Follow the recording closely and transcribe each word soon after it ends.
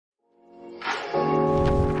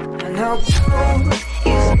no cold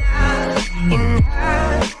is not in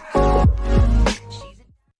her.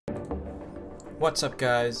 What's up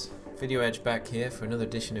guys, VideoEdge back here for another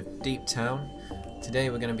edition of Deep Town. Today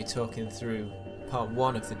we're going to be talking through part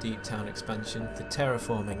 1 of the Deep Town expansion, the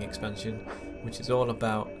Terraforming expansion, which is all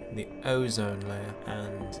about the ozone layer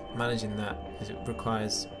and managing that, as it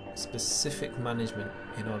requires specific management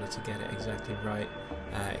in order to get it exactly right.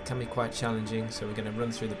 It can be quite challenging, so we're going to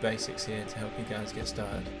run through the basics here to help you guys get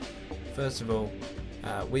started. First of all,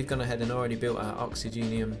 we've gone ahead and already built our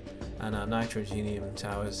oxygenium and our nitrogenium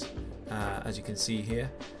towers, as you can see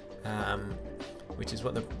here, which is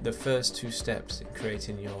what the first 2 steps in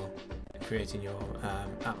creating your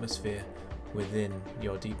atmosphere within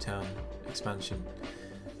your Deep Town expansion.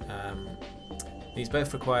 These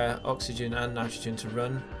both require oxygen and nitrogen to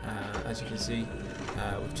run. As you can see,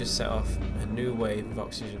 we've just set off a new wave of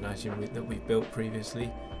oxygen and nitrogen that we've built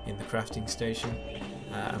previously in the crafting station,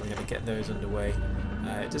 and we're going to get those underway.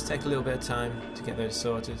 It does take a little bit of time to get those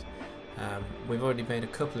sorted. We've already made a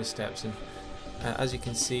couple of steps, and as you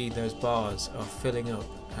can see, those bars are filling up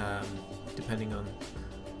depending on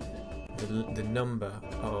the number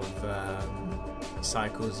of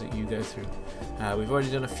cycles that you go through. We've already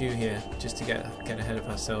done a few here just to get ahead of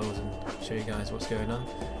ourselves and show you guys what's going on.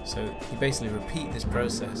 So you basically repeat this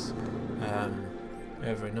process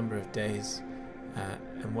over a number of days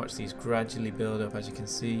and watch these gradually build up. As you can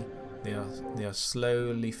see, they are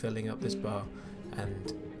slowly filling up this bar,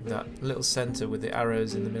 and that little center with the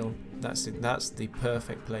arrows in the middle, that's the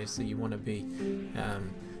perfect place that you want to be.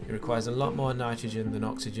 It requires a lot more nitrogen than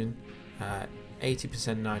oxygen,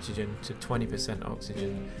 80% nitrogen to 20%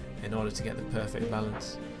 oxygen in order to get the perfect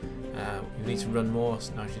balance. You need to run more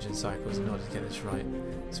nitrogen cycles in order to get this right.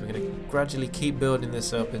 So we're going to gradually keep building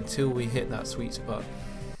this up until we hit that sweet spot,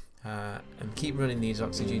 and keep running these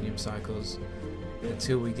oxygenium cycles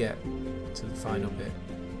until we get to the final bit.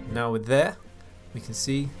 Now with there, we can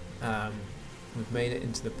see we've made it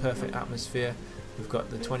into the perfect atmosphere. We've got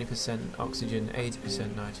the 20% oxygen,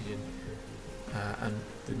 80% nitrogen, and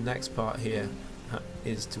the next part here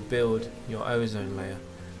is to build your ozone layer.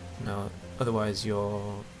 Now otherwise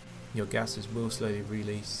your gases will slowly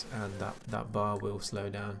release, and that bar will slow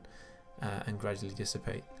down and gradually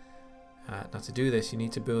dissipate. Now to do this, you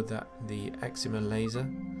need to build the Excimer Laser,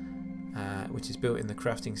 which is built in the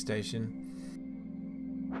crafting station.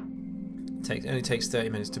 It only takes 30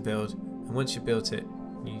 minutes to build, and once you've built it,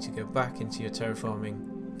 you need to go back into your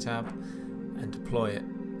terraforming tab and deploy it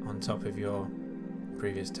on top of your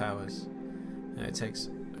previous towers. It takes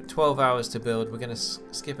 12 hours to build. We're going to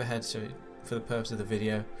skip ahead for the purpose of the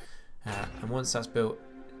video, and once that's built,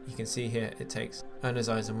 you can see here it takes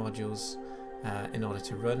Energizer modules in order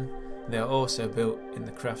to run. They are also built in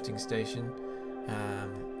the crafting station.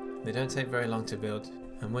 They don't take very long to build,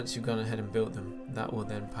 and once you've gone ahead and built them, that will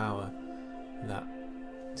then power that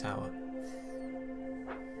tower.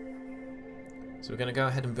 So we're going to go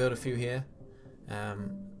ahead and build a few here,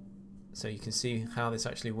 so you can see how this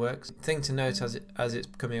actually works. The thing to note as it's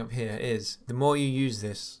coming up here is the more you use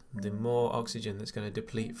this, the more oxygen that's going to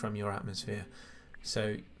deplete from your atmosphere.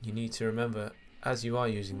 So you need to remember, as you are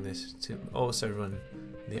using this, to also run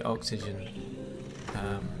the oxygen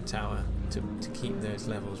tower to keep those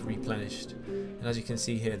levels replenished. And as you can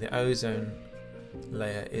see here, the ozone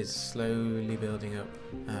layer is slowly building up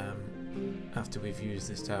after we've used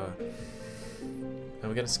this tower. And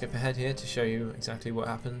we're going to skip ahead here to show you exactly what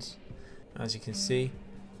happens. As you can see,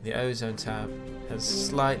 the ozone tab has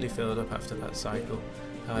slightly filled up after that cycle.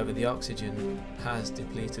 However, the oxygen has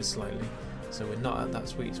depleted slightly, so we're not at that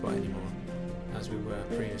sweet spot anymore as we were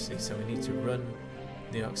previously. So we need to run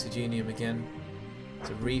the oxygenium again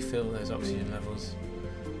to refill those oxygen levels,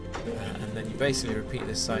 and then you basically repeat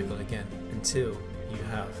this cycle again until you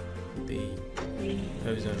have the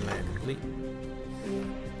ozone layer complete.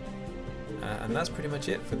 And that's pretty much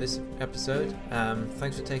it for this episode.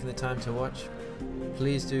 Thanks for taking the time to watch.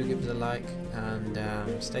 Please do give us a like,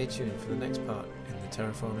 and stay tuned for the next part in the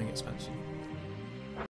Terraforming expansion.